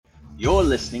You're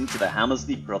listening to the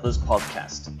Hammersley Brothers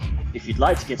podcast. If you'd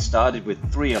like to get started with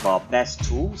 3 of our best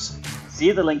tools,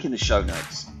 see the link in the show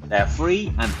notes. They're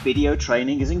free and video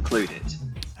training is included.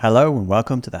 Hello and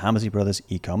welcome to the Hammersley Brothers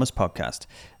e-commerce podcast.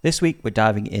 This week we're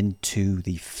diving into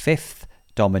the 5th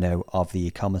domino of the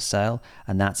e-commerce sale,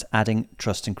 and that's adding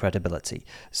trust and credibility.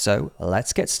 So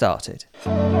let's get started.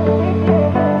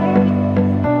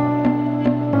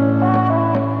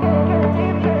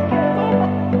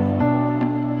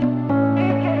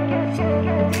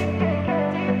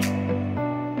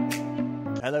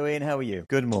 Hello Ian, how are you?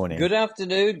 Good morning. Good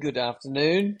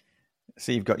afternoon.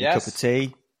 So you've got your cup of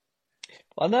tea.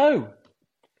 I know.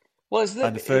 Well,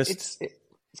 it's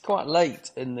quite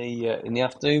late in the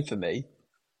afternoon for me,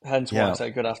 hence why I say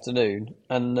good afternoon.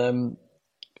 And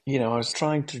I was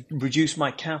trying to reduce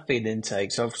my caffeine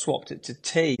intake, so I've swapped it to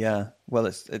tea. Yeah, well,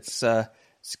 it's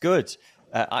good.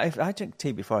 I drink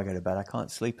tea before I go to bed. I can't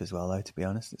sleep as well, though. To be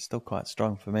honest, it's still quite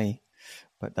strong for me.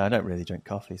 But I don't really drink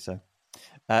coffee, so.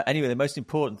 Anyway, the most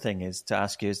important thing is to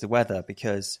ask you is the weather,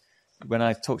 because when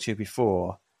I talked to you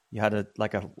before, you had a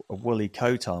woolly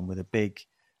coat on with a big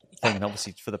thing, and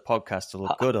obviously for the podcast to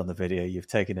look good on the video, you've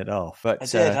taken it off. But I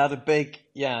did. Had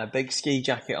a big ski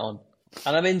jacket on,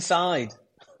 and I'm inside.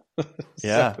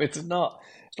 Yeah, so it's not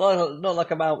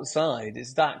like I'm outside.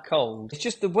 It's that cold. It's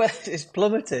just the weather is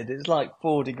plummeted. It's like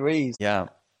 4 degrees. Yeah,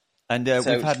 and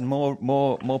we've had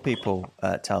more people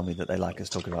tell me that they like us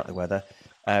talking about the weather.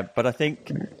 But I think,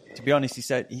 to be honest, he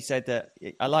said that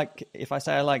if I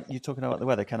say I like you talking about the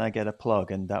weather, can I get a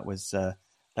plug? And that was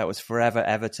Forever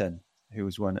Everton, who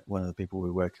was one of the people we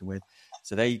were working with.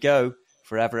 So there you go,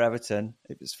 Forever Everton.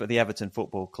 It was for the Everton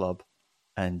Football Club,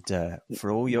 and for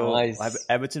all your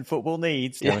Everton football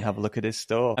needs, go and have a look at his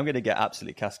store. I'm going to get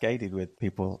absolutely cascaded with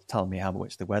people telling me how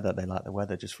much they like the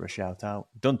weather, just for a shout out.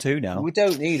 Done 2 now. We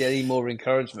don't need any more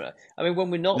encouragement. I mean,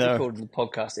 when we're not recording the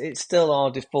podcast, it's still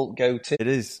our default go-to. It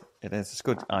is. It's a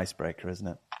good icebreaker, isn't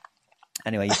it?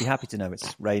 Anyway, you'd be happy to know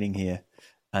it's raining here,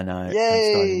 and I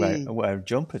started to wear a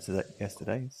jumper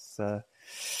yesterday. So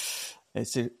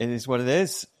it is what it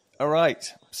is. All right.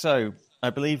 So I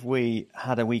believe we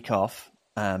had a week off.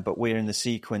 But we're in the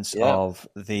sequence of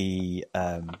the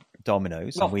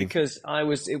dominoes. Not because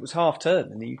it was half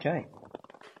term in the UK.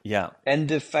 Yeah.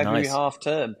 End of February, half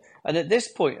term. And at this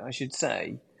point, I should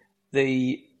say,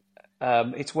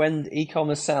 it's when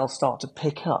e-commerce sales start to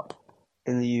pick up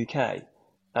in the UK.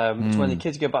 It's when the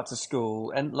kids go back to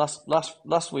school. And last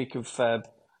week of Feb,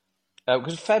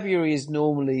 because February is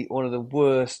normally one of the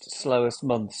worst, slowest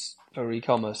months for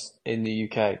e-commerce in the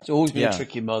UK. It's always been a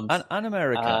tricky month. And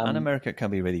America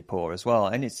can be really poor as well.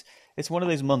 And it's one of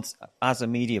those months as a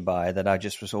media buyer that I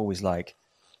just was always like,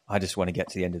 I just want to get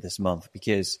to the end of this month,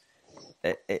 because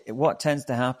what tends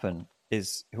to happen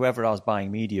is whoever I was buying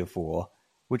media for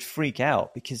would freak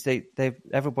out, because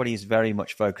everybody is very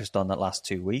much focused on that last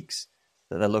 2 weeks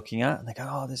that they're looking at, and they go,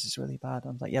 oh, this is really bad.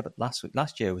 I'm like, yeah, but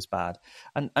last year was bad.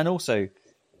 And also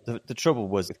the trouble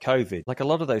was with COVID, like a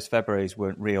lot of those Februaries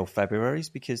weren't real Februaries,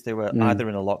 because they were either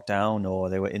in a lockdown or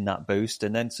they were in that boost.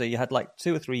 And then so you had like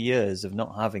 2 or 3 years of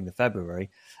not having the February,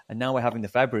 and now we're having the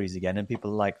Februaries again, and people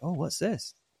are like, oh, what's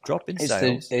this? Drop in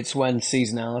sales. It's when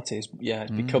seasonality is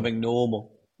becoming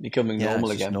normal. Again.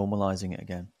 Just normalizing it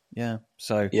again. Yeah.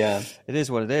 So it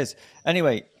is what it is.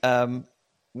 Anyway,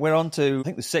 we're on to, I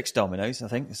think, the 6 dominoes, I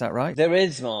think. Is that right? There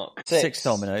is, Mark. 6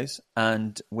 dominoes,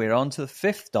 and we're on to the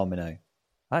 5th domino.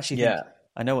 I actually think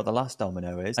I know what the last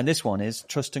domino is. And this one is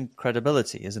trust and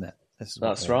credibility, isn't it? That's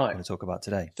right. We're going to talk about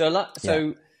today.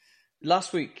 So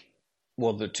last week,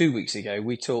 2 weeks ago,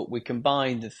 we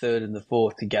combined the 3rd and the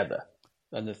 4th together.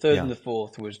 And the 3rd and the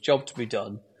 4th was job to be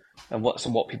done, and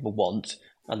what people want,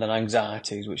 and then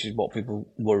anxieties, which is what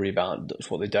people worry about. That's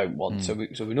what they don't want. So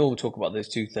we normally talk about those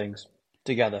 2 things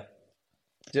together.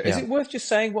 Is it worth just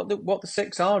saying what the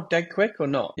 6 are dead quick or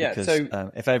not? Yeah. Because,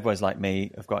 so if everybody's like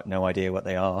me, I've got no idea what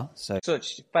they are. So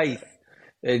such faith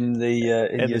in your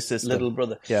little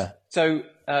brother. Yeah. So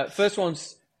first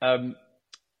one's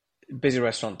busy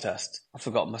restaurant test. I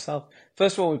forgot myself.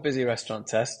 First one was busy restaurant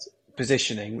test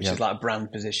positioning, which is like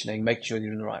brand positioning, making sure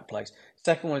you're in the right place.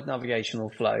 Second one is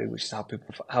navigational flow, which is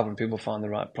helping people find the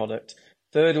right product.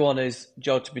 Third one is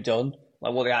job to be done,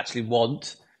 like what they actually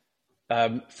want.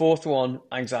 4th one,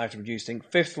 anxiety reducing.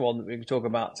 5th one that we can talk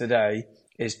about today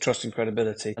is trust and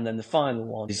credibility. And then the final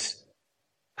one is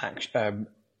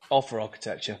offer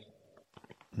architecture,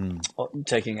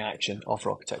 taking action, offer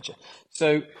architecture.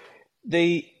 So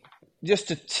just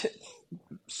to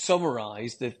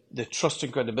summarize the trust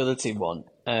and credibility one,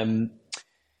 it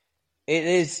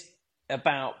is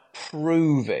about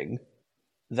proving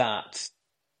that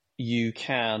you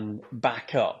can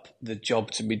back up the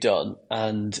job to be done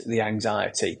and the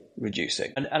anxiety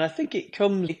reducing. And I think it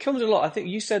comes a lot. I think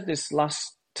you said this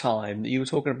last time that you were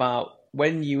talking about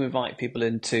when you invite people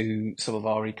into some of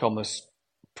our e-commerce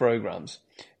programs,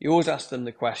 you always ask them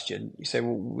the question, you say,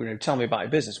 well, tell me about your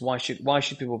business. Why should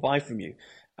people buy from you?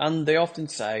 And they often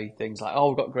say things like, oh,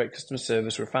 we've got great customer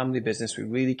service, we're a family business, we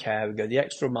really care, we go the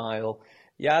extra mile,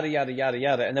 yada, yada, yada,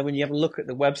 yada. And then when you have a look at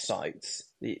the websites,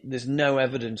 there's no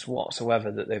evidence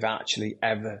whatsoever that they've actually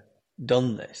ever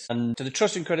done this. And so the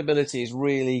trust and credibility is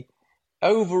really,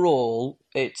 overall,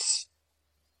 it's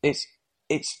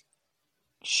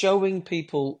showing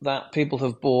people that people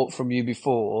have bought from you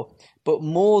before, but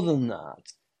more than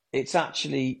that, it's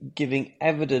actually giving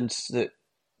evidence that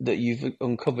you've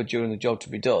uncovered during the job to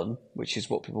be done, which is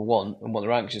what people want and what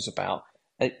they're anxious about.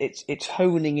 It's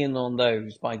honing in on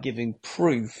those by giving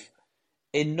proof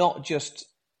in not just,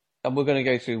 and we're going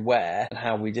to go through where and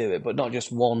how we do it, but not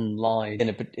just one line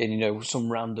in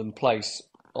some random place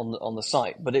on the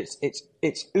site, but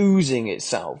it's oozing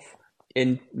itself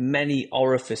in many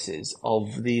orifices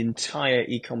of the entire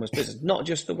e-commerce business, not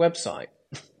just the website.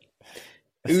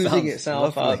 Oozing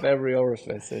itself out of every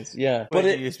orifice. Yeah. What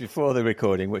you used before the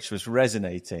recording, which was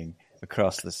resonating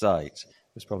across the site,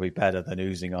 was probably better than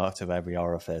oozing out of every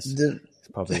orifice.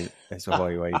 It's a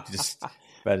way you just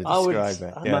better describe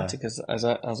it. Dramatic as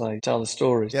I tell the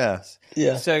stories. Yes.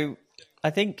 Yeah. So I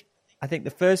think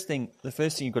the first thing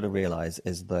you've got to realize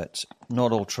is that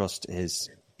not all trust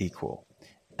is equal.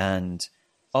 And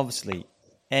obviously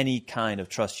any kind of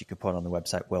trust you can put on the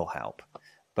website will help.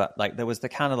 But there was the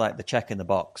kind of the check in the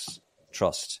box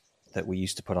trust that we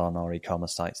used to put on our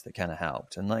e-commerce sites that kind of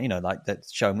helped. And that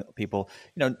showing people,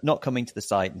 not coming to the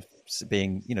site and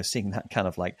being, seeing that kind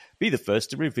of be the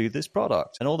first to review this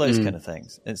product and all those kind of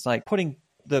things. It's like putting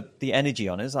the energy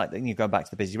on it. It's like, you go back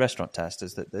to the busy restaurant test,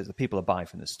 is that the people are buying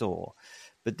from the store.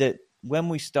 But that when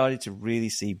we started to really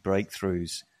see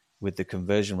breakthroughs with the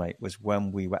conversion rate was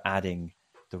when we were adding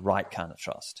the right kind of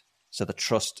trust. So the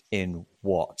trust in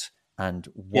what and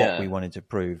what we wanted to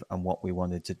prove and what we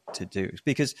wanted to do.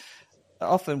 Because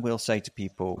often we'll say to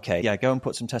people, okay, go and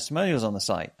put some testimonials on the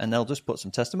site, and they'll just put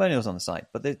some testimonials on the site.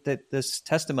 But there's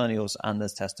testimonials and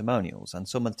there's testimonials, and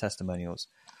some of the testimonials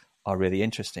are really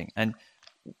interesting. And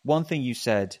one thing you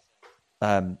said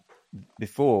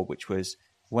before, which was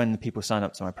when people sign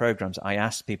up to my programs, I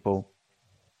ask people,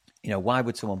 why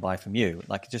would someone buy from you?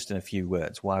 Just in a few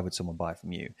words, why would someone buy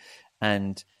from you?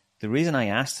 And the reason I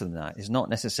ask them that is not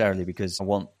necessarily because I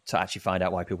want to actually find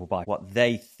out why people buy. What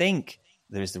they think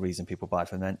there is the reason people buy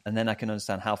from them, and then I can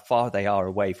understand how far they are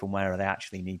away from where they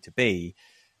actually need to be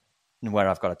and where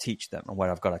I've got to teach them and where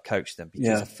I've got to coach them.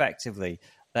 Because effectively,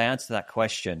 the answer to that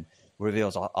question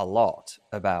reveals a lot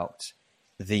about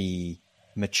the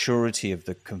maturity of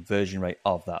the conversion rate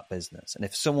of that business. And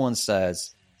if someone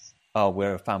says, oh,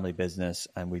 we're a family business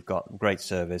and we've got great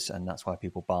service and that's why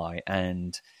people buy,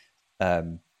 and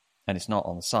it's not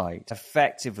on the site,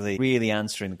 effectively really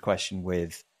answering the question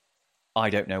with, I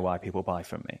don't know why people buy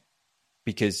from me.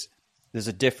 Because there's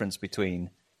a difference between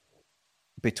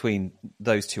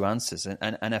those two answers.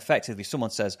 And effectively someone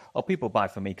says, oh, people buy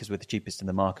from me because we're the cheapest in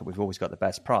the market, we've always got the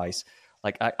best price.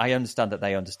 I understand that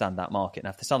they understand that market. And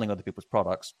if they're selling other people's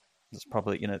products, that's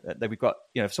probably, that we've got,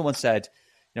 if someone said,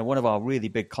 one of our really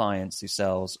big clients who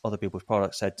sells other people's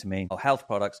products said to me, health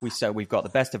products, we've got the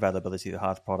best availability of the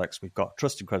health products, we've got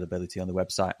trust and credibility on the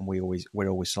website, and we've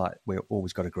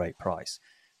always got a great price.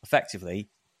 Effectively,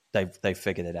 they've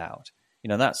figured it out.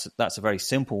 That's a very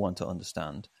simple one to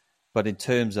understand. But in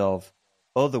terms of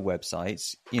other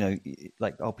websites,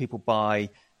 people buy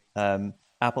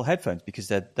Apple headphones because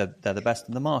they're the best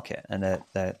in the market, and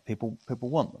they're people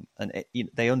want them, and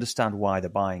they understand why they're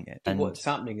buying it. And what's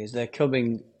happening is they're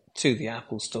coming to the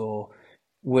Apple Store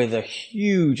with a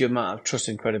huge amount of trust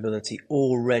and credibility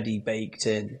already baked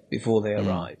in before they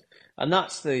arrive, and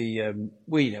that's the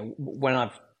when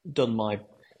I've done my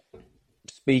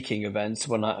speaking events,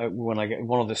 when I get,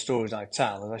 one of the stories I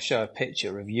tell is I show a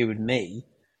picture of you and me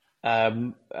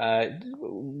in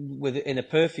a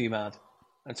perfume ad.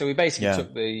 And so we basically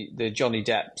took the Johnny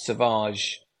Depp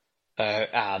Sauvage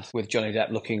ad with Johnny Depp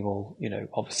looking all,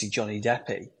 obviously Johnny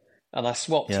Deppy. And I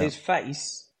swapped his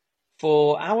face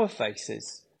for our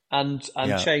faces and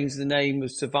changed the name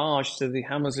of Sauvage to the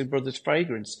Hammersley Brothers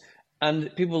fragrance.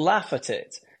 And people laugh at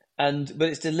it. But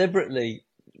it's deliberately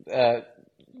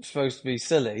supposed to be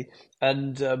silly.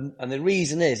 And the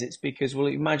reason is it's because, well,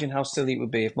 imagine how silly it would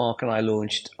be if Mark and I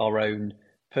launched our own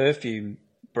perfume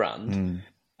brand.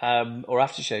 Or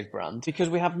aftershave brand, because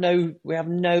we have no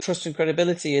trust and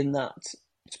credibility in that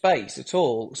space at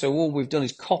all. So all we've done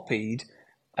is copied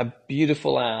a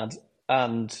beautiful ad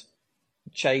and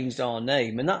changed our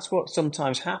name. And that's what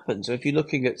sometimes happens. So if you're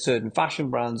looking at certain fashion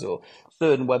brands or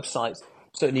certain websites,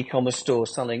 certain e-commerce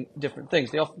stores selling different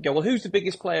things, they often go, well, who's the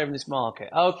biggest player in this market?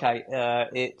 Okay,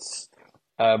 it's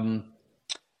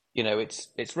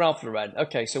Ralph Lauren.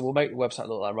 Okay, so we'll make the website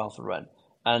look like Ralph Lauren.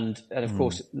 And of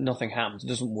course, nothing happens. It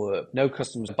doesn't work. No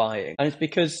customers are buying. And it's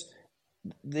because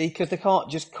they can't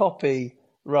just copy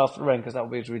Ralph Lauren, because that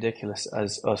would be as ridiculous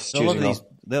as us choosing. A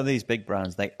lot of these big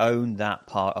brands, they own that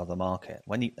part of the market.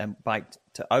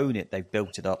 To own it, they've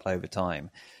built it up over time,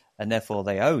 and therefore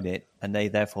they own it, and they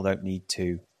therefore don't need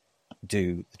to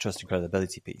do the trust and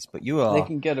credibility piece. But they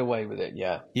can get away with it,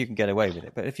 yeah. You can get away with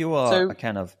it. But if you are a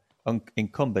kind of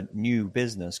incumbent new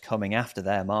business coming after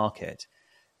their market,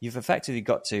 you've effectively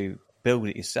got to build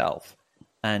it yourself.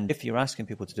 And if you're asking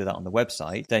people to do that on the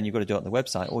website, then you've got to do it on the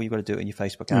website, or you've got to do it in your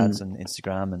Facebook ads and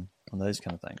Instagram and those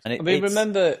kind of things. And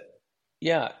remember,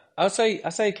 I'll say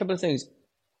a couple of things,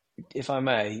 if I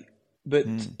may. But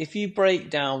if you break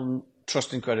down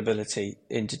trust and credibility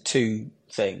into two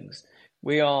things,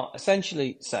 we are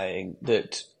essentially saying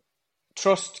that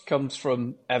trust comes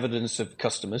from evidence of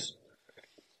customers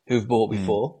who've bought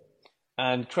before,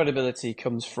 and credibility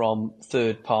comes from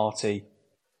third-party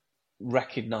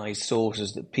recognized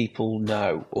sources that people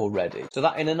know already. So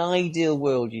that in an ideal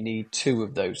world, you need two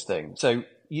of those things. So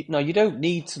you don't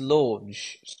need to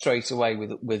launch straight away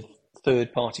with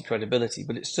third-party credibility,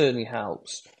 but it certainly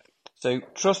helps. So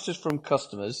trust is from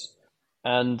customers,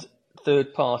 and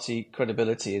third-party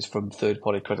credibility is from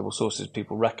third-party credible sources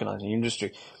people recognize in the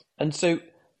industry. And so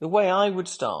the way I would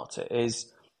start it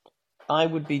is I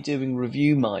would be doing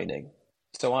review mining.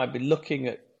 So I'd be looking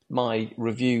at my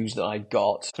reviews that I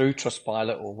got through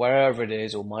Trustpilot or wherever it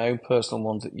is, or my own personal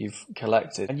ones that you've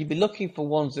collected. And you'd be looking for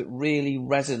ones that really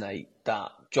resonate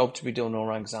that job to be done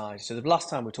or anxiety. So the last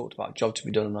time we talked about job to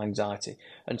be done and anxiety.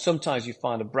 And sometimes you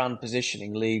find a brand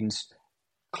positioning leans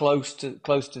close to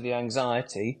the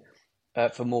anxiety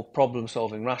for more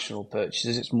problem-solving rational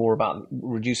purchases. It's more about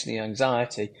reducing the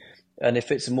anxiety. And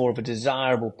if it's more of a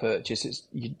desirable purchase,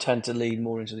 you tend to lean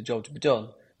more into the job to be done,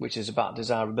 which is about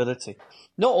desirability.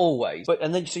 Not always,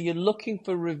 so you're looking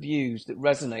for reviews that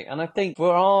resonate. And I think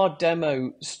for our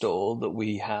demo store that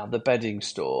we have, the bedding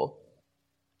store,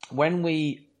 when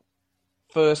we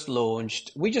first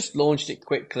launched, we just launched it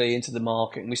quickly into the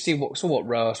market, and we saw what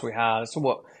ROAS we had, saw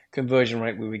what conversion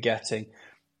rate we were getting.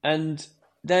 And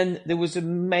then there was a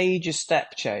major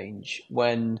step change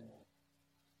when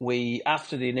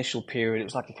after the initial period, it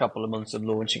was like a couple of months of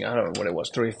launching, I don't know what it was,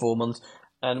 3 or 4 months.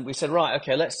 And we said, right,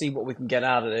 okay, let's see what we can get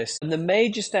out of this. And the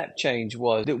major step change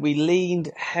was that we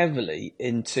leaned heavily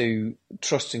into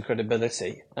trust and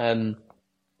credibility,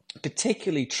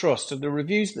 particularly trust. Of the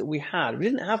reviews that we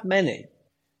didn't have many,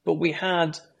 but we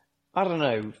had,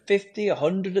 50,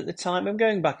 100 at the time. I'm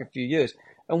going back a few years.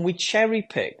 And we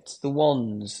cherry-picked the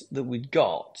ones that we'd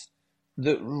got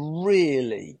that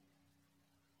really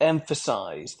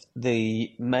emphasized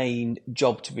the main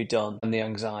job to be done and the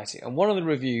anxiety. And one of the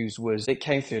reviews it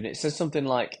came through and it said something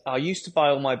like, I used to buy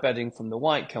all my bedding from the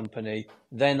white company,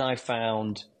 then I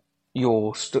found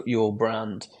your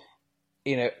brand,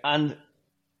 and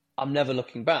I'm never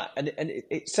looking back. And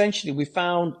essentially we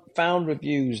found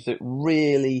reviews that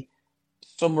really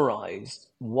summarized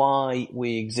why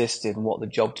we existed and what the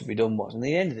job to be done was. And at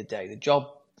the end of the day, the job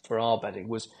for our bedding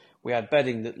was we had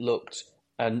bedding that looked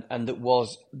and that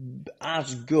was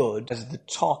as good as the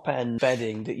top end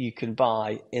bedding that you can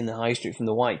buy in the high street from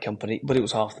the white company, but it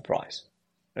was half the price.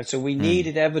 And so we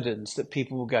needed evidence that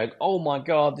people were going, oh my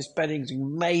God, this bedding is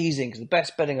amazing, it's the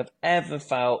best bedding I've ever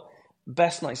felt,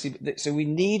 best night sleep. So we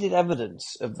needed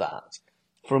evidence of that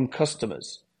from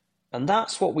customers. And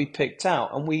that's what we picked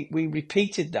out. And we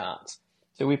repeated that.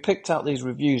 So we picked out these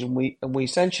reviews and we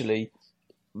essentially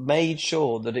made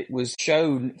sure that it was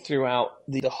shown throughout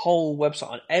the whole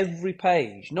website, on every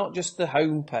page, not just the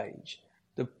home page,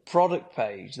 the product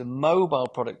page, the mobile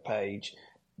product page,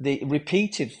 the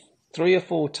repeated 3 or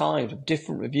 4 times of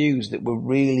different reviews that were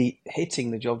really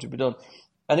hitting the job to be done.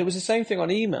 And it was the same thing on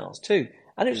emails too.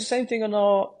 And it was the same thing on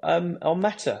our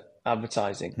Meta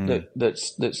advertising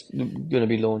that's going to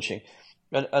be launching.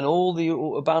 And all the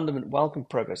abandonment welcome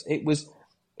progress. It was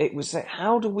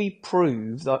how do we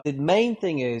prove that the main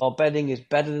thing is our bedding is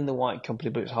better than the white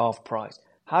company, but it's half price?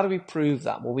 How do we prove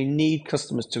that? Well, we need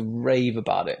customers to rave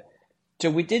about it. So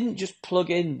we didn't just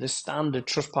plug in the standard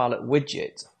Trustpilot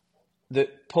widget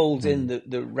that pulls in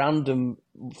the random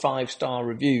 5-star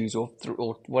reviews or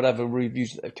whatever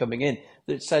reviews that are coming in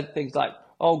that said things like,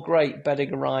 oh, great,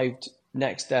 bedding arrived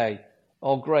next day.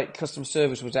 Oh, great, customer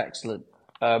service was excellent.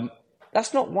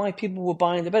 That's not why people were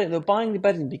buying the bedding. They were buying the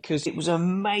bedding because it was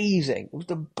amazing. It was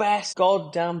the best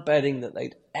goddamn bedding that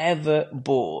they'd ever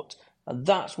bought. And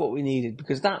that's what we needed,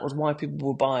 because that was why people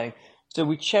were buying. So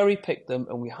we cherry-picked them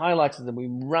and we highlighted them. We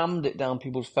rammed it down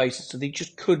people's faces so they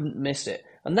just couldn't miss it.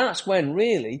 And that's when,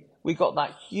 really, we got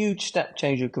that huge step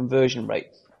change of conversion rate.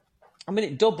 I mean,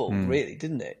 it doubled, really,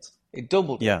 didn't it? It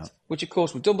doubled it. Which, of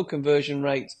course, we doubled conversion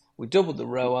rates, we doubled the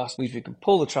ROAS, which we could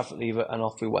pull the traffic lever, and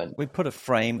off we went. We put a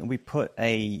frame, and we put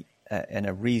a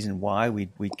reason why. We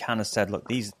kind of said, look,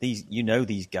 these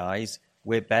these guys,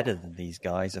 we're better than these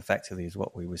guys, effectively, is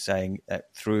what we were saying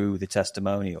through the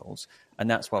testimonials. And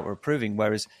that's what we're proving.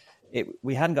 Whereas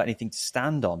we hadn't got anything to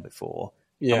stand on before.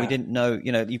 Yeah. And we didn't know,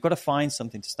 you've got to find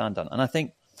something to stand on. And I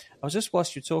think, I was just,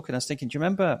 whilst you're talking, I was thinking, do you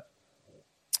remember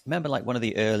like one of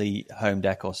the early home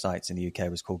decor sites in the UK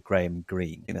was called Graham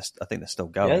Greene? I think they're still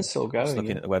going. Yeah, it's still going. Just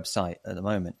looking at the website at the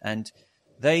moment. And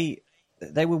they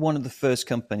were one of the first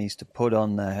companies to put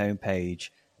on their homepage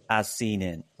as seen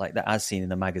in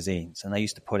the magazines. And they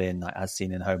used to put in like as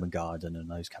seen in Home and Garden and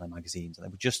those kind of magazines. And they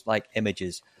were just like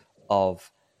images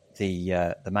of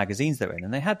the magazines they're in.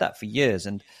 And they had that for years.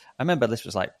 And I remember this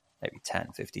was like maybe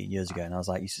 10, 15 years ago. And I was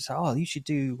like, used to say, oh, you should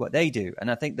do what they do.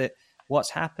 And I think that what's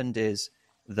happened is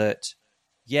that,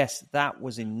 yes, that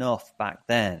was enough back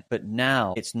then, but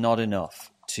now it's not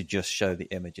enough to just show the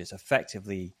images.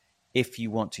 Effectively, if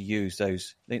you want to use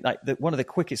those, one of the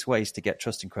quickest ways to get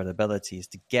trust and credibility is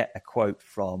to get a quote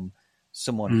from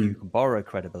someone who you can borrow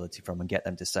credibility from and get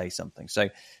them to say something. So,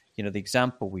 the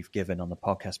example we've given on the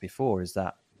podcast before is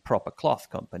that Proper Cloth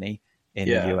company in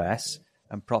the US,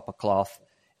 and Proper Cloth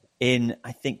in,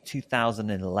 I think,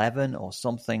 2011 or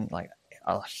something, like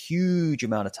a huge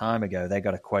amount of time ago, they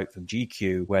got a quote from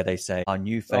GQ where they say, our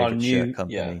new favorite shirt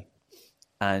company. Yeah.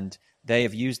 And they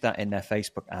have used that in their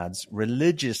Facebook ads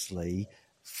religiously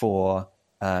for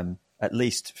at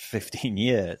least 15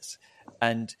 years.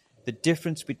 And the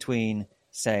difference between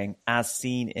saying as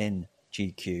seen in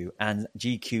GQ and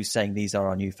GQ saying these are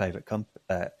our new favorite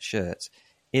shirts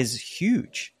is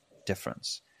huge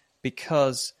difference,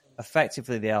 because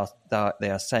effectively they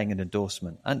are saying an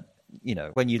endorsement. And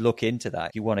when you look into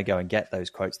that, you want to go and get those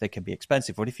quotes. They can be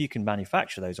expensive, but if you can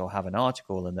manufacture those or have an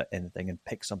article in the thing and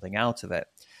pick something out of it,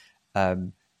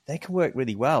 they can work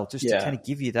really well just to kind of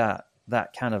give you that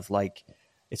kind of like,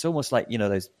 it's almost like,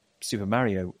 those Super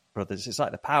Mario Brothers. It's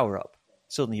like the power up.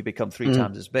 Suddenly you become 3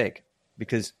 times as big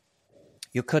because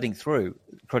you're cutting through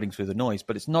the noise.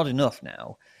 But it's not enough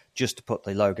now just to put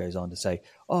the logos on to say,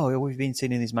 oh, we've been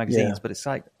seen in these magazines. But it's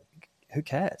like, who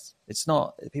cares? It's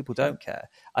not, people don't care.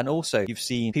 And also you've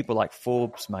seen people like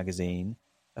Forbes magazine.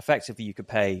 Effectively, you could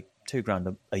pay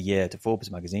 $2,000 a year to Forbes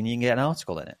magazine, and you can get an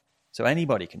article in it. So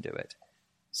anybody can do it.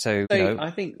 So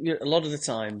I think a lot of the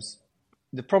times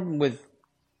the problem with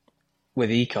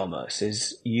e-commerce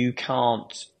is you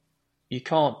can't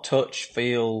touch,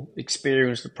 feel,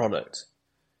 experience the product.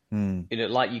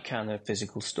 Like you can in a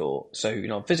physical store. So,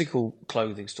 a physical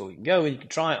clothing store, you can go in, you can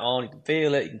try it on, you can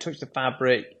feel it, you can touch the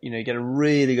fabric, you get a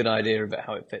really good idea of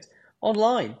how it fits.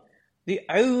 Online, the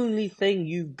only thing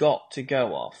you've got to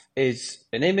go off is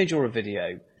an image or a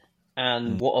video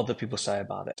and what other people say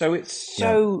about it. So it's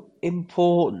so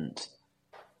important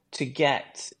to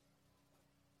get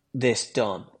this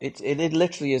done. It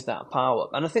literally is that power.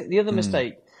 And I think the other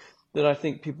mistake that I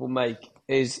think people make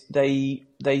is they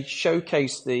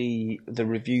showcase the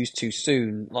reviews too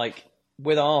soon. Like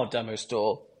with our demo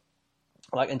store,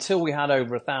 like until we had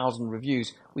over 1,000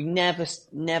 reviews, we never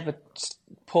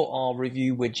put our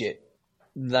review widget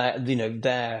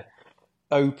there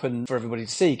open for everybody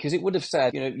to see, because it would have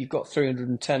said, you've got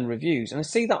 310 reviews. And I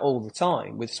see that all the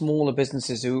time with smaller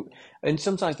businesses and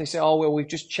sometimes they say, oh, well, we've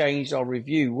just changed our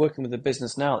review, working with a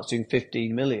business now that's doing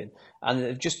 15 million. And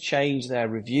they've just changed their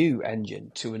review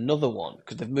engine to another one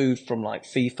because they've moved from like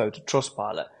FIFO to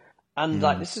Trustpilot. And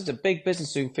like, this is a big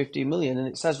business doing 15 million. And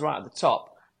it says right at the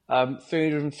top,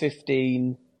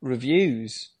 315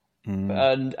 reviews.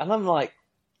 And I'm like,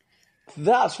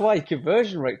 that's why your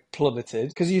conversion rate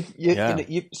plummeted, because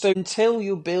so until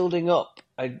you're building up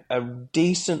a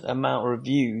decent amount of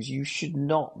reviews, you should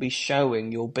not be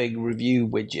showing your big review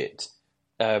widget,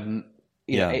 in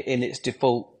its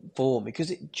default form,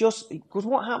 because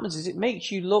what happens is it makes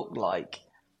you look like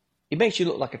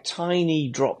a tiny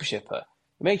drop shipper.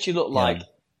 It makes you look like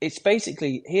it's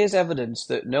basically, here's evidence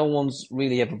that no one's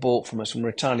really ever bought from us, from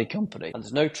a tiny company, and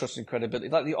there's no trust and credibility.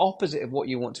 Like the opposite of what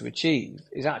you want to achieve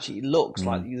is actually, it looks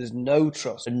like there's no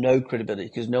trust and no credibility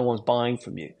because no one's buying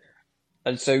from you.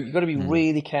 And so you've got to be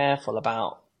really careful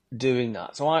about doing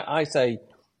that. So I say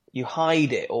you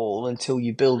hide it all until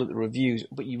you build up the reviews,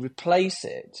 but you replace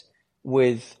it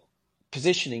with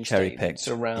positioning statements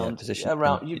around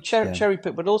you cherry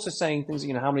pick, but also saying things,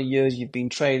 how many years you've been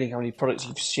trading, how many products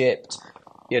you've shipped,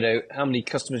 how many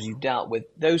customers you've dealt with,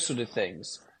 those sort of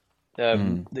things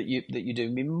that you do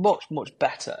be much, much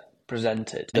better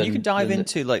presented. And you can dive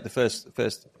into like the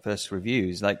first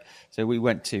reviews. Like, so we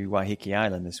went to Waiheke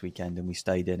Island this weekend and we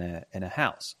stayed in a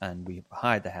house, and we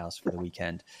hired the house for the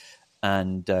weekend.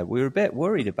 And we were a bit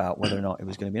worried about whether or not it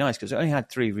was going to be nice, because it only had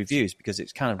 3 reviews because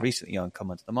it's kind of recently come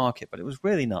onto the market, but it was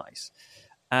really nice.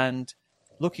 And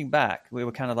looking back, we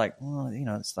were kind of like, well,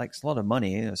 it's a lot of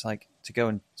money. It's like to go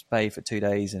and pay for 2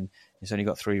 days and it's only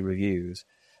got 3 reviews.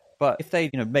 But if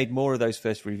they made more of those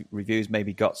first reviews,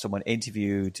 maybe got someone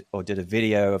interviewed or did a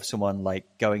video of someone like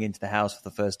going into the house for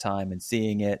the first time and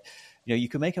seeing it, you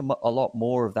can make a lot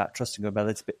more of that trusting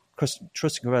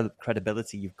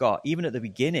credibility you've got, even at the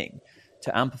beginning,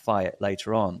 to amplify it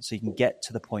later on. So you can get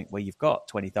to the point where you've got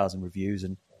 20,000 reviews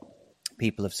and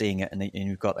people have seen it, and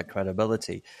you've got that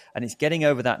credibility. And it's getting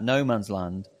over that no man's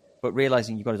land, but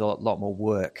realizing you've got to do a lot more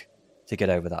work to get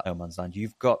over that no man's land.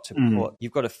 You've got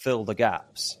to fill the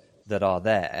gaps that are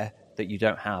there that you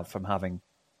don't have from having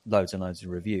loads and loads of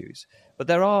reviews. But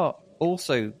there are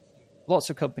also lots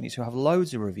of companies who have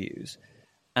loads of reviews,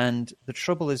 and the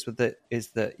trouble is that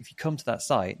if you come to that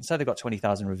site and say they've got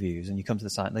 20,000 reviews, and you come to the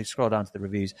site and they scroll down to the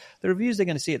reviews they're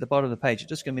going to see at the bottom of the page are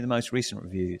just going to be the most recent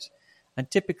reviews. And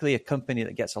typically a company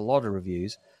that gets a lot of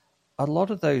reviews, a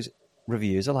lot of those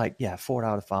reviews are like, 4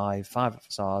 out of 5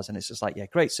 stars, and it's just like,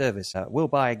 great service, we'll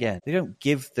buy again. They don't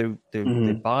give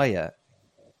the buyer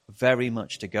very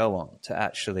much to go on to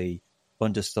actually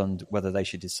understand whether they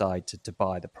should decide to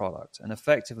buy the product. And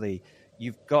effectively,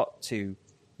 you'll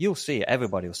see it.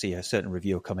 Everybody will see a certain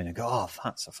review come in and go, oh,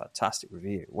 that's a fantastic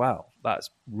review. Wow, that's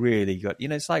really good.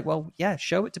 It's like, well,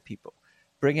 show it to people.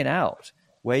 Bring it out.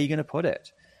 Where are you going to put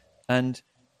it? And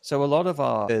so a lot of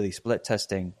our early split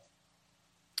testing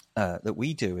that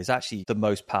we do is actually the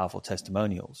most powerful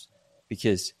testimonials,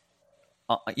 because,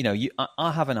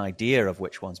 I have an idea of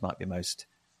which ones might be most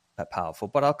powerful,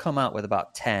 but I'll come out with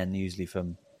about 10 usually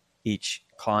from each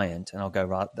client, and I'll go,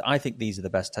 right, I think these are the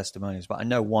best testimonials, but I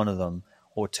know one of them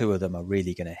or 2 of them are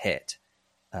really going to hit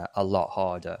a lot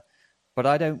harder. But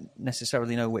I don't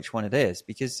necessarily know which one it is,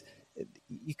 because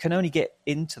you can only get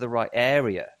into the right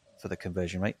area for the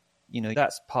conversion rate.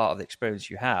 That's part of the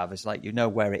experience you have. It's like,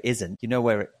 where it isn't,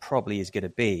 where it probably is going to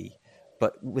be.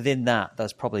 But within that,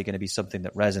 there's probably going to be something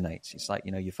that resonates. It's like,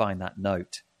 you find that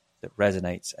note that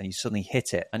resonates and you suddenly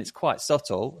hit it, and it's quite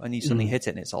subtle, and you suddenly hit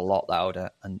it and it's a lot louder,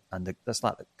 and that's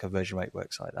like the conversion rate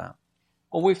works like that.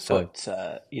 Well, we've put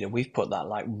that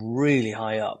like really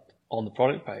high up on the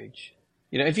product page.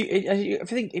 If you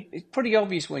think it's pretty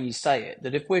obvious when you say it,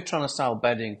 that if we're trying to sell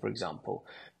bedding, for example,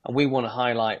 and we want to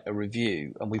highlight a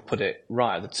review, and we put it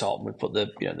right at the top, and we put the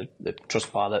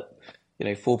Trustpilot,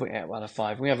 4.8 out of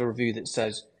 5. We have a review that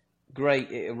says,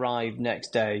 "Great, it arrived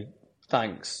next day,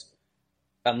 thanks."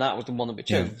 And that was the one that we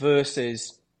chose,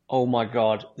 versus, "Oh my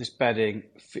God, this bedding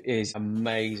is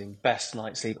amazing. Best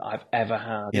night's sleep I've ever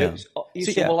had." Yeah. You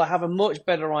say, well, I have a much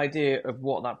better idea of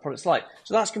what that product's like.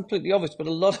 So that's completely obvious, but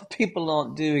a lot of people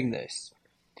aren't doing this.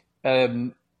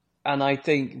 And I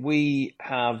think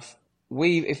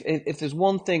if there's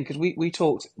one thing, because we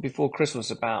talked before Christmas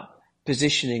about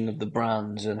positioning of the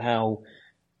brands and how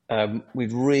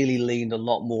we've really leaned a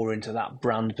lot more into that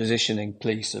brand positioning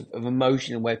piece of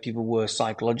emotion and where people were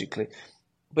psychologically.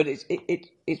 But it's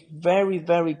very,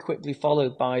 very quickly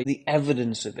followed by the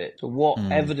evidence of it. So what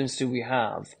evidence do we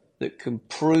have that can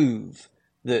prove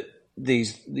that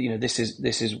this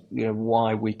is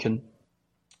why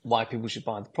people should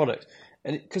buy the product?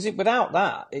 And because without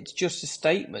that, it's just a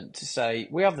statement to say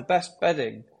we have the best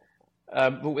bedding,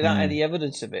 but without any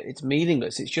evidence of it, it's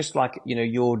meaningless. It's just like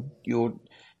your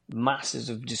masses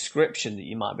of description that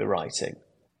you might be writing.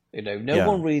 No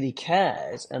one really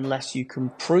cares unless you can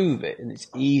prove it, and it's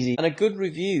easy. And a good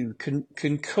review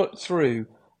can cut through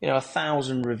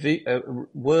 1,000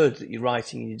 words that you're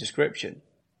writing in your description.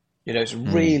 It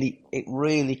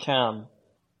really can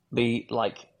be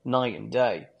like night and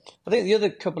day. I think the other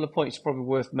couple of points probably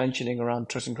worth mentioning around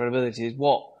trust and credibility is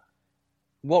what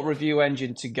review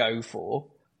engine to go for.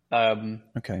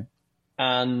 Okay.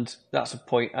 And that's a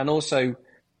point. And also,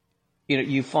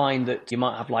 you find that you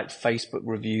might have like Facebook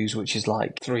reviews, which is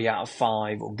like 3 out of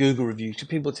 5, or Google reviews. So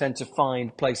people tend to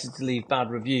find places to leave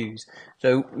bad reviews.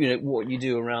 So, what you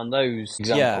do around those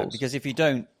examples. Yeah, because if you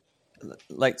don't,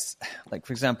 like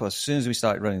for example, as soon as we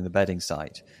started running the bedding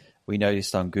site, we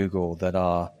noticed on Google that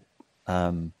our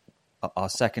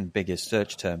second biggest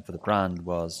search term for the brand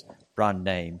was brand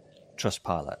name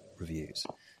Trustpilot reviews.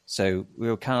 So we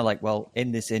were kind of like, well,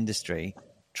 in this industry,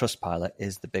 Trustpilot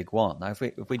is the big one. Now,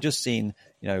 if we just seen,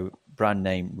 brand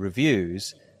name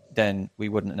reviews, then we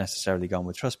wouldn't necessarily gone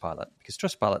with Trustpilot, because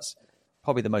Trustpilot's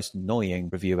probably the most annoying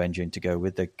review engine to go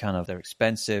with. They're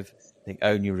expensive, they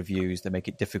own your reviews, they make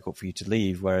it difficult for you to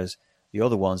leave, whereas the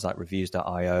other ones like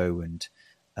reviews.io and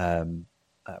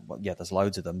there's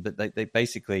loads of them, but they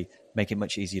basically make it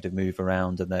much easier to move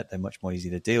around, and they're much more easy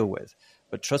to deal with.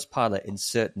 But Trustpilot in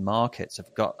certain markets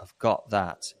have got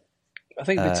that. I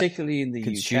think particularly in the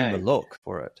consumer UK, look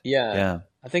for it. Yeah.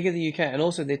 I think in the UK, and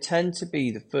also they tend to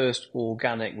be the first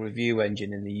organic review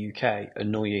engine in the UK,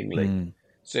 annoyingly.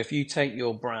 So if you take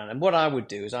your brand, and what I would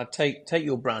do is I'd take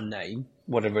your brand name,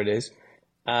 whatever it is,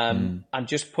 and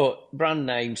just put brand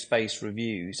name space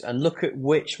reviews and look at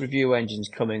which review engine's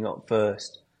coming up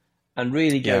first and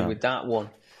really go with that one.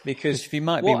 Because if you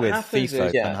might be with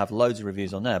FIFA and have loads of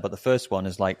reviews on there, but the first one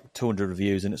is like 200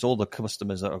 reviews, and it's all the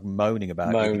customers that are moaning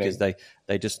about it because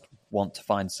they just want to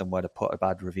find somewhere to put a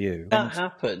bad review. If that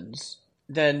happens,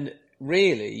 then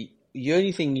really the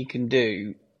only thing you can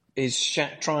do is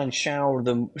try and shower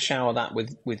that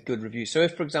with good reviews. So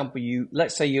if, for example,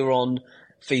 let's say you're on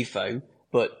FIFO,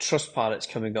 but Trustpilot's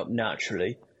coming up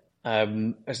naturally,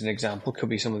 as an example, could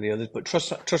be some of the others, but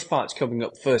Trustpilot's coming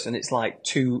up first, and it's like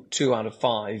 2 out of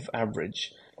 5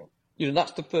 average.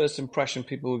 That's the first impression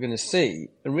people are going to see,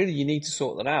 and really you need to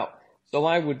sort that out. So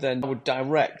I would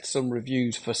direct some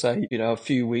reviews for, say, a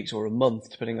few weeks or a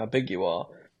month, depending how big you are,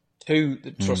 to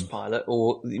the Trustpilot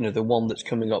or the one that's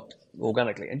coming up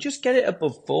organically, and just get it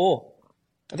above 4.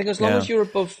 I think as long as you're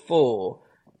above 4,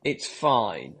 it's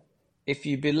fine. If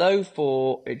you're below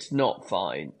 4, it's not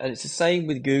fine. And it's the same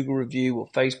with Google review or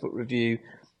Facebook review.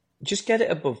 Just get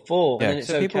it above 4, and then it's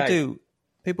okay.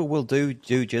 People will do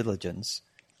due diligence,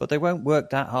 but they won't work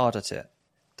that hard at it.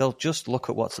 They'll just look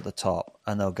at what's at the top,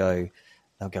 and they'll go,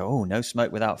 oh, no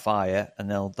smoke without fire, and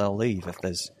they'll leave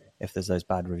if there's those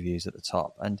bad reviews at the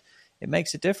top. And it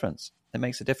makes a difference. It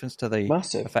makes a difference to the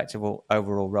effective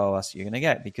overall ROAS you're going to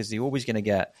get, because you're always going to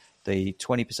get the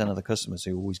 20% of the customers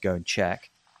who always go and check.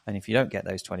 And if you don't get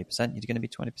those 20%, you're going to be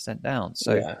 20% down.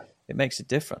 So it makes a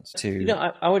difference to...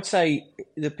 I would say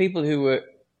the people who were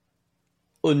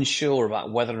unsure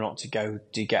about whether or not to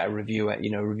get a review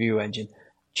engine,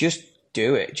 just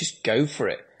do it. Just go for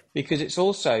it. Because it's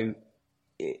also...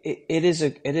 It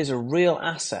is a real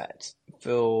asset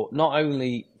for not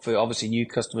only for obviously new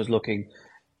customers looking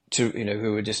to,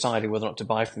 who are deciding whether or not to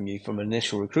buy from you from an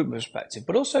initial recruitment perspective,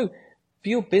 but also for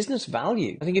your business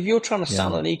value. I think if you're trying to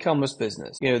sell an e-commerce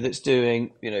business, that's doing,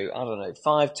 I don't know,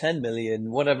 5, 10 million,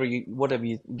 whatever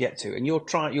you get to, and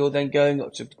you're then going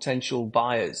up to potential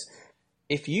buyers.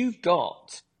 If you've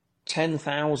got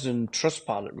 10,000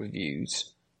 Trustpilot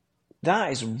reviews,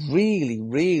 that is really,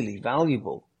 really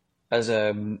valuable as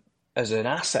an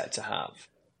asset to have,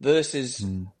 versus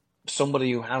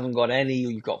somebody who hasn't got any.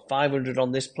 You've got 500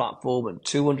 on this platform and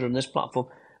 200 on this platform.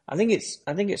 I think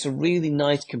it's a really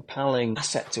nice, compelling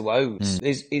asset to own.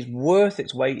 It's worth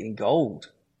its weight in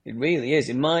gold. It really is,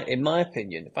 in my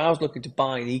opinion. If I was looking to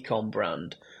buy an e-com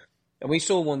brand, and we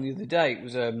saw one the other day, it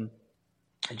was a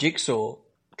jigsaw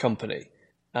company,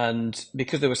 and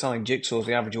because they were selling jigsaws,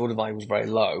 the average order value was very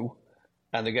low,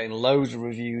 and they're getting loads of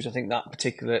reviews. I think that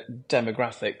particular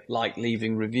demographic like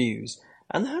leaving reviews,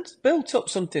 and they had built up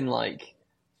something like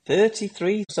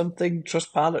 33 something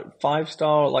Trustpilot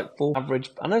 5-star, like 4 average.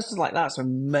 And this is like, that's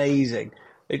amazing.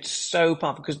 It's so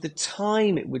powerful, because the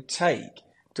time it would take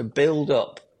to build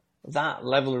up that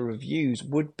level of reviews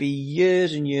would be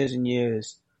years and years and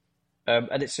years.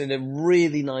 And it's in a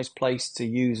really nice place to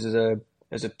use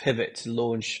as a pivot to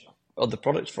launch other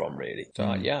products from, really. So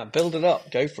build it up,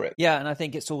 go for it. Yeah, and I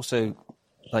think it's also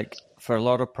like for a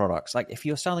lot of products, like if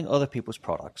you're selling other people's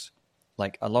products,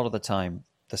 like a lot of the time,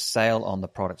 the sale on the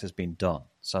product has been done.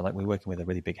 So like we're working with a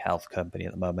really big health company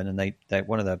at the moment, and they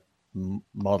one of the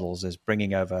models is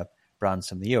bringing over brands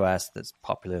from the US that's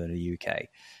popular in the UK.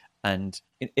 And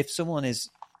if someone is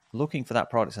looking for that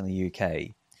product in the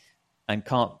UK and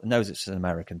knows it's an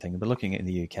American thing, but looking at it in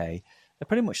the UK, they're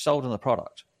pretty much sold on the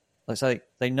product. Like, so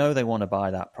they know they want to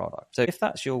buy that product. So if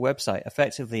that's your website,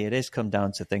 effectively it is come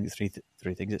down to three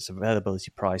things. It's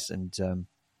availability, price, and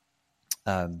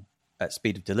at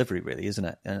speed of delivery, really, isn't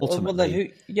it? And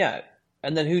ultimately,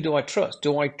 and then who do I trust?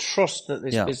 Do I trust that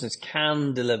this business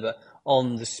can deliver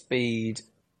on the speed,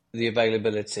 the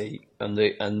availability, and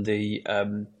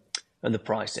the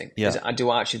pricing? Do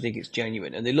I actually think it's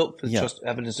genuine? And they look for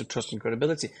evidence of trust and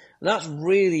credibility. And that's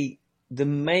really the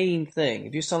main thing.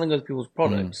 If you're selling other people's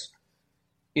products,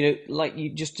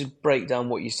 just to break down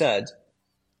what you said,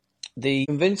 the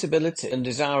invincibility and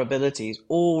desirability is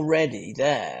already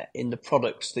there in the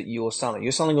products that you're selling.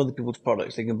 You're selling other people's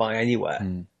products they can buy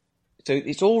anywhere. So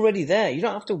it's already there. You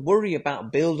don't have to worry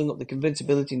about building up the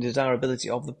invincibility and desirability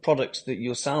of the products that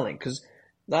you're selling, because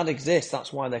that exists.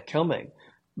 That's why they're coming.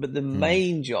 But the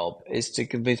main job is to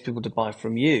convince people to buy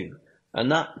from you.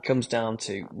 And that comes down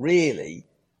to really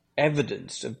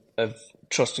evidence of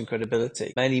trust and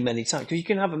credibility many, many times. Because you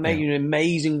can have an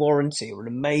amazing warranty or an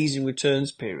amazing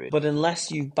returns period, but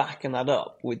unless you backen that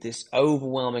up with this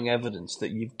overwhelming evidence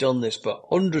that you've done this for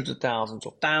hundreds of thousands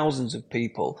or thousands of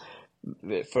people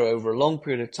for over a long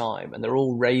period of time, and they're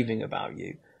all raving about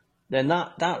you, then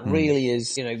that really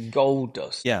is, gold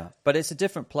dust. Yeah, but it's a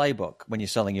different playbook when you're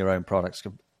selling your own products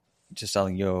to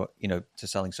selling to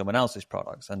selling someone else's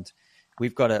products. And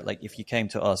we've got to, if you came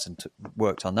to us and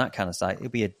worked on that kind of site,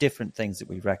 it'd be a different things that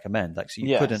we recommend. So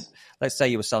you couldn't, let's say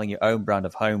you were selling your own brand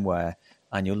of homeware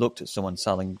and you looked at someone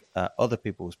selling other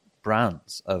people's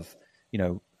brands of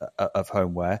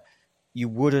homeware, you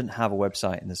wouldn't have a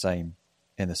website in the same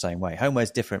way. Homeware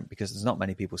is different because there's not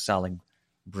many people selling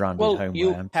branded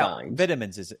homeware.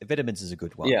 Vitamins is a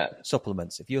good one. Yeah.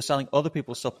 Supplements. If you're selling other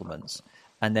people's supplements,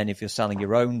 and then if you're selling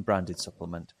your own branded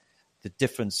supplement, the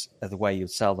difference of the way you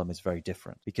sell them is very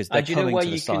different, because they're do you know coming where to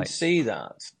the you site. can see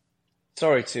that?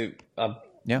 Sorry to, I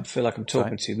feel like I'm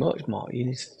talking too much, Mark. You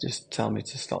need to just tell me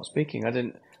to stop speaking.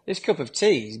 This cup of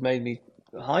tea has made me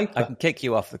hyper. I can kick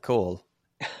you off the call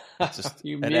just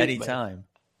at any time.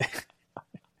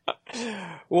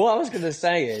 What I was going to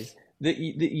say is that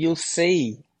you'll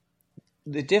see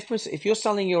the difference if you're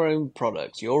selling your own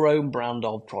products, your own brand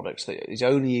of products that is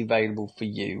only available for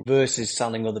you versus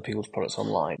selling other people's products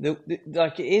online.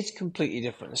 It is completely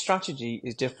different. The strategy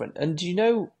is different. And do you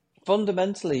know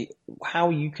fundamentally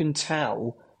how you can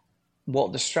tell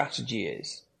what the strategy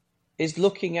is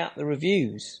looking at the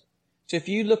reviews. So if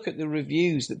you look at the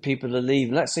reviews that people are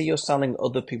leaving, let's say you're selling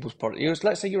other people's products.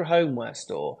 Let's say you're a homeware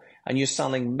store and you're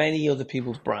selling many other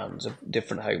people's brands of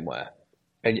different homeware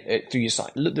through your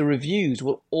site. Look, the reviews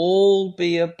will all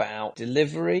be about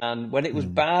delivery, and when it was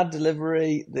bad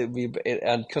delivery,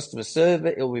 and customer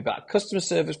service, it'll be about customer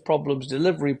service problems,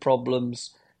 delivery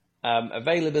problems,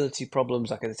 availability problems.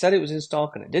 Like I said, it was in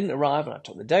stock and it didn't arrive, and I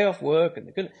took the day off work, and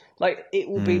they couldn't. It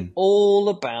will be all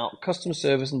about customer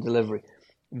service and delivery.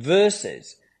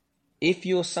 Versus if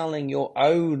you're selling your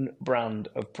own brand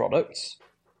of products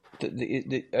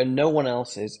and no one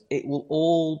else's, it will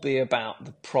all be about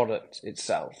the product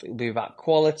itself. It will be about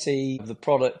quality of the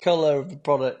product, color of the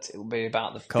product. It will be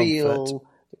about the feel,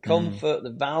 the comfort, the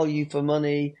value for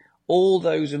money, all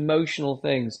those emotional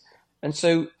things. And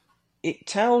so it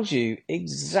tells you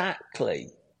exactly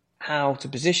how to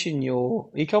position your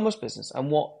e-commerce business and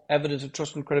what evidence of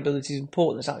trust and credibility is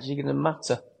important. It's actually going to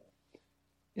matter.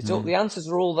 It's all, the answers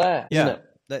are all there, isn't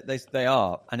it? They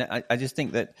are. And I just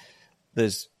think that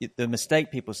there's the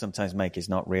mistake people sometimes make is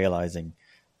not realizing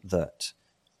that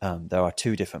there are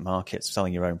two different markets,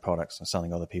 selling your own products and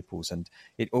selling other people's. And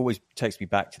it always takes me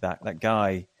back to that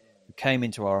guy who came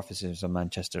into our offices in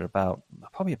Manchester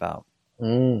maybe about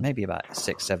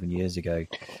 6-7 years ago.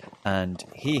 And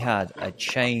he had a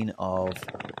chain of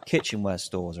kitchenware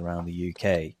stores around the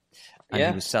UK. And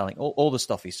he was selling, all the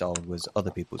stuff he sold was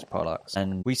other people's products.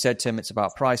 And we said to him, it's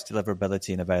about price,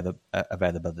 deliverability, and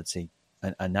availability.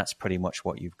 And that's pretty much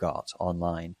what you've got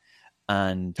online.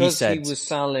 And because he was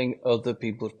selling other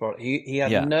people's products. He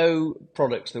had no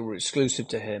products that were exclusive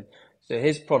to him. So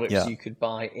his products you could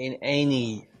buy in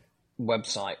any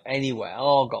website, anywhere.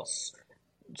 Argos,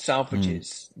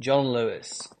 Selfridges, John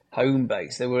Lewis,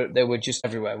 Homebase. They were just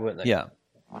everywhere, weren't they? Yeah.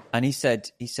 And he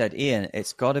said, Ian,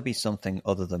 it's got to be something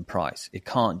other than price. It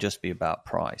can't just be about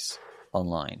price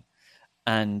online.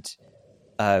 And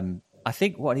I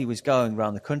think what he was going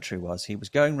around the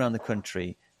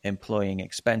country employing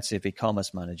expensive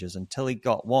e-commerce managers until he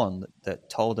got one that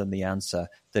told him the answer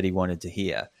that he wanted to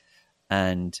hear.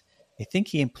 And I think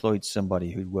he employed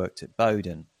somebody who'd worked at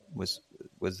Bowden, was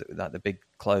like the big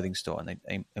clothing store, and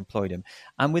they employed him.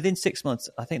 And within 6 months,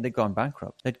 I think they'd gone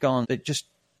bankrupt.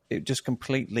 It just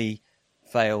completely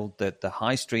failed. That the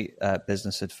high street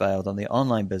business had failed and the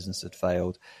online business had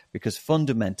failed because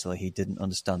fundamentally he didn't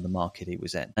understand the market he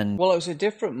was in. And it was a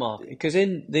different market because I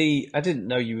didn't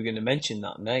know you were going to mention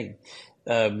that name.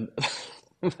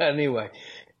 But anyway,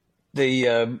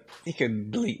 you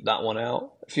can bleep that one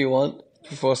out if you want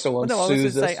before someone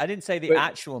sues us. I didn't say the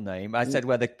actual name. I said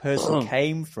where the person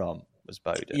came from was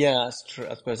Bowden. Yeah, that's true.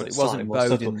 I suppose it wasn't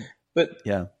Bowden. But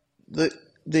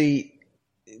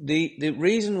the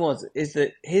reason is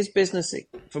that his business,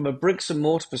 from a bricks and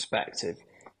mortar perspective,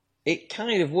 it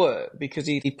kind of worked because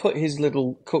he put his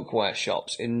little cookware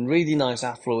shops in really nice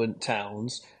affluent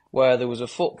towns where there was a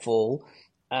footfall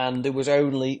and there was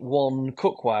only one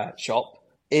cookware shop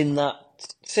in that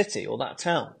city or that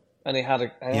town, and he had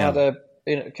a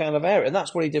kind of area, and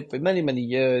that's what he did for many, many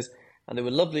years. And they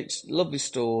were lovely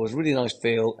stores, really nice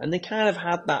feel, and they kind of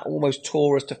had that almost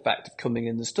tourist effect of coming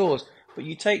in the stores. But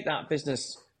you take that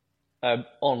business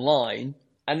online,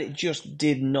 and it just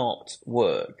did not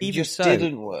work. It just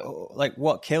didn't work. Like,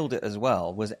 what killed it as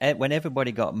well was when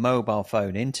everybody got mobile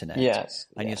phone internet. Yes,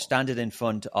 and you're standing in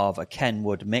front of a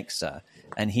Kenwood mixer,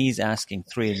 and he's asking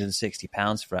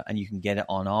 £360 for it, and you can get it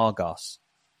on Argos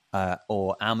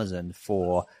or Amazon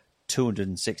for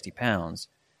 £260.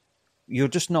 You're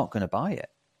just not going to buy it.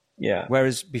 Yeah.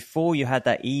 Whereas before you had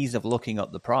that ease of looking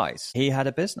up the price, he had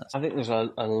a business. I think there's a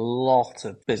lot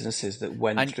of businesses that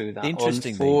went through that.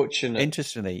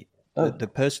 Interestingly,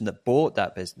 the person that bought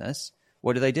that business,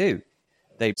 what do?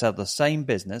 They sell the same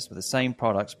business with the same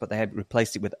products, but they had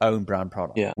replaced it with own brand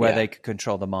products, where they could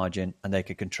control the margin and they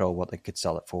could control what they could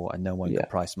sell it for, and no one could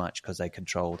price match because they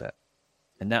controlled it.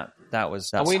 And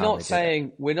that's we're not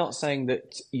saying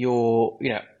that you're,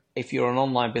 if you're an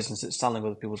online business that's selling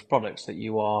other people's products, that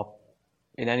you are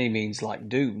in any means like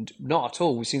doomed. Not at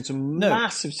all. We've seen some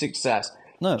massive success,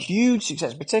 huge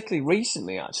success, particularly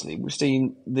recently. Actually, we've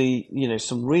seen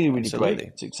some really, really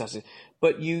great successes.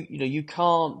 But you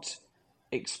can't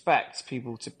expect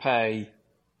people to pay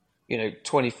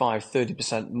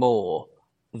 25-30% more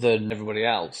than everybody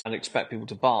else and expect people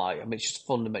to buy. I mean, it's just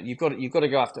fundamental. You've got to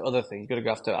go after other things. You've got to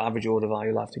go after average order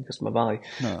value, lifetime customer value.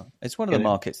 No, it's one of the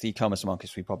markets, the e-commerce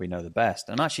markets we probably know the best.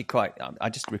 And I'm actually I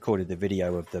just recorded the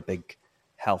video of the big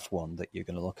health one that you're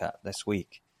going to look at this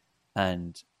week.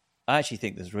 And I actually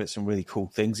think there's some really cool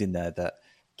things in there that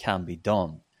can be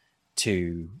done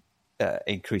to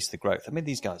increase the growth. I mean,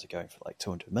 these guys are going for like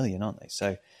 200 million, aren't they?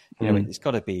 So, it's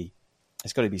got to be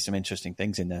some interesting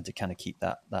things in there to kind of keep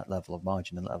that level of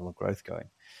margin and level of growth going.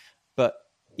 But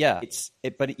yeah,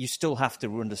 but you still have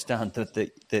to understand that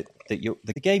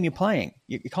the game you're playing,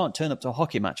 you can't turn up to a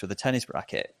hockey match with a tennis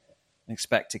racket and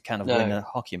expect to kind of win a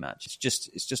hockey match. It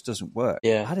just doesn't work.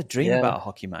 Yeah. I had a dream about a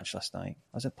hockey match last night.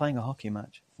 I was playing a hockey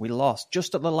match. We lost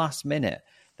just at the last minute.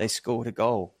 They scored a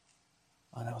goal,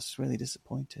 and I was really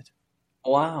disappointed.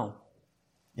 Wow.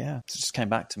 Yeah, it just came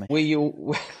back to me.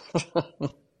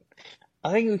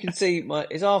 I think we can see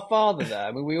is our father there.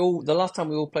 I mean, the last time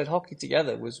we all played hockey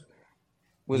together was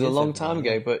a long time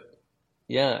ago. But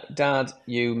yeah, Dad,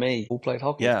 you, me, all played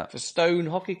hockey for Stone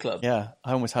Hockey Club. Yeah,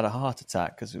 I almost had a heart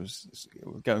attack because it was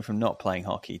going from not playing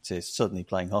hockey to suddenly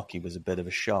playing hockey was a bit of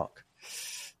a shock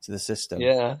to the system.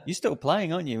 Yeah, you're still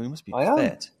playing, aren't you? You must be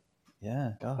fit.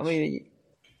 Yeah, gosh. I mean,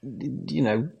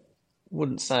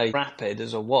 wouldn't say rapid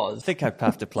as I was. I think I'd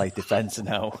have to play defence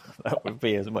now. That would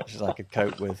be as much as I could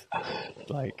cope with.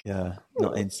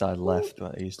 Not inside left,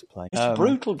 what I used to play. It's a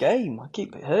brutal game. I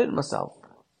keep hurting myself.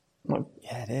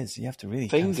 Yeah, it is. You have to really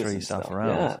throw yourself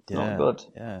around. Yeah, not good.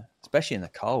 Yeah, especially in the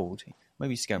cold.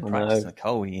 Maybe you just go and practice in the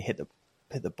cold and you hit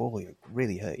the ball. It would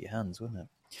really hurt your hands, wouldn't it?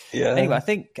 Yeah. Anyway, I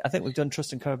think we've done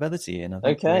trust and credibility, and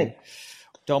I think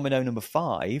domino number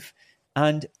 5,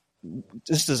 and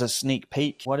just as a sneak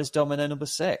peek, what is domino number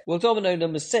 6? Well, domino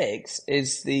number 6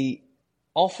 is the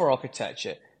offer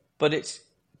architecture, but it's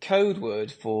code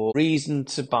word for reason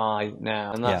to buy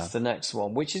now, and that's the next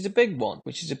one, which is a big one,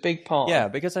 which is a big part. Yeah,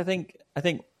 because I think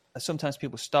sometimes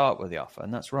people start with the offer,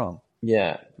 and that's wrong.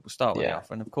 Yeah, people start with the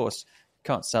offer, and of course, you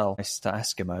can't sell this to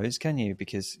Eskimos, can you?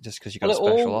 Because you got a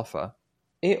special offer.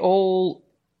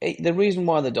 The reason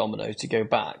why the domino, to go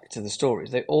back to the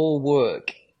stories, they all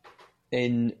work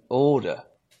in order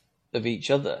of each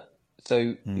other.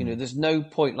 So, there's no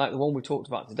point, like the one we talked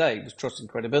about today was trust and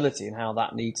credibility and how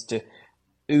that needs to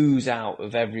ooze out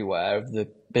of everywhere of the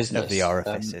business. Of the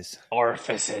orifices.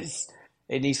 Orifices.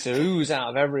 It needs to ooze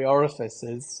out of every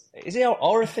orifices. Is it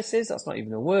orifices? That's not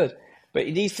even a word. But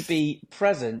it needs to be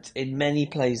present in many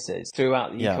places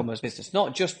throughout the e-commerce business.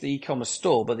 Not just the e-commerce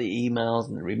store, but the emails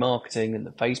and the remarketing and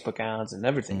the Facebook ads and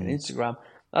everything and Instagram.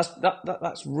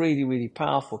 That's really, really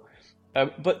powerful.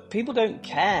 But people don't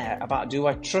care about, do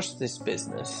I trust this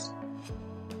business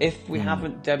if we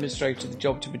haven't demonstrated the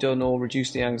job to be done or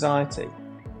reduced the anxiety?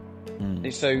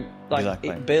 So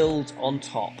it builds on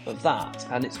top of that,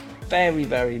 and it's very,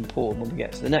 very important when we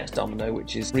get to the next domino,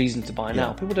 which is reason to buy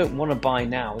now. People don't want to buy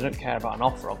now. They don't care about an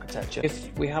offer architecture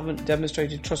if we haven't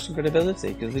demonstrated trust and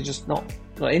credibility, because they're just not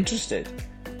interested.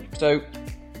 So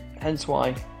hence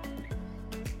why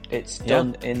it's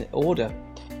done in order.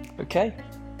 Okay.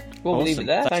 Well, we'll leave it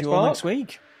there. Thanks, See you all Mark. next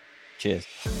week. Cheers.